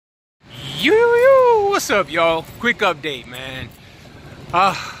U.U.U. What's up, y'all? Quick update, man.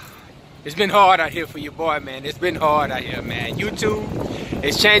 It's been hard out here for your boy, man. It's been hard out here, man. YouTube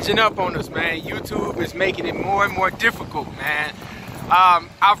is changing up on us, man. YouTube is making it more and more difficult, man.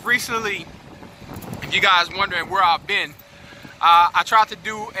 I've recently, if you guys wondering where I've been, I tried to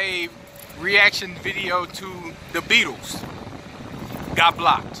do a reaction video to the Beatles. Got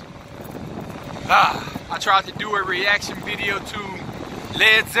blocked. I tried to do a reaction video to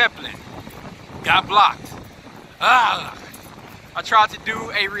Led Zeppelin. Got blocked. I tried to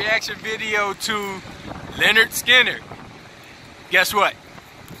do a reaction video to Leonard Skinner. Guess what?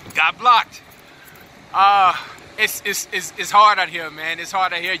 Got blocked. It's hard out here, man. It's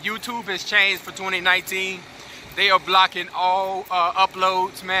hard out here. YouTube has changed for 2019. They are blocking all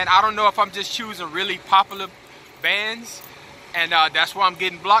uploads, man. I don't know if I'm just choosing really popular bands, and that's why I'm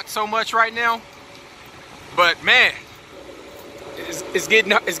getting blocked so much right now. But man, it's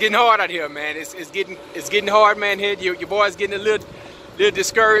getting hard out here, man. It's getting hard, man. Here, your boy's getting a little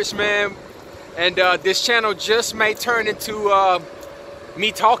discouraged, man. And this channel just may turn into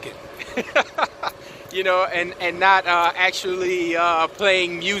me talking, you know, and not actually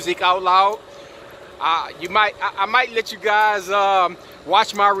playing music out loud. I might let you guys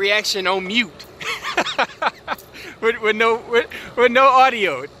watch my reaction on mute with no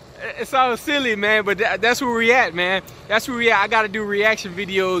audio. It sounds silly, man, but that's where we at, man. That's where we at. I gotta do reaction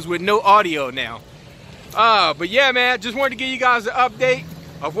videos with no audio now. But yeah, man, just wanted to give you guys an update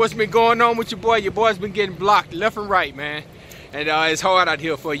of what's been going on with your boy. Your boy's been getting blocked left and right, man. And it's hard out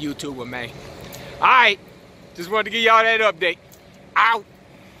here for a YouTuber, man. Alright, just wanted to give y'all that update. Out.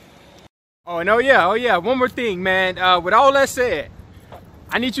 Oh, and oh yeah, one more thing, man. With all that said,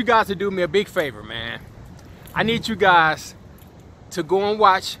 I need you guys to do me a big favor, man. I need you guys to go and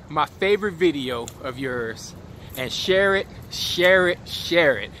watch my favorite video of yours and share it. Share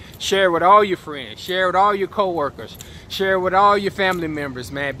it with all your friends, share it with all your co-workers, share it with all your family members,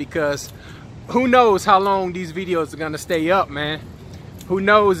 man, because who knows how long these videos are gonna stay up, man. Who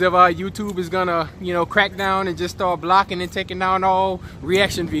knows if YouTube is gonna, you know, crack down and just start blocking and taking down all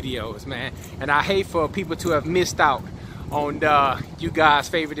reaction videos, man. And I hate for people to have missed out on you guys'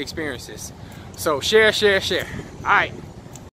 favorite experiences. So share. All right.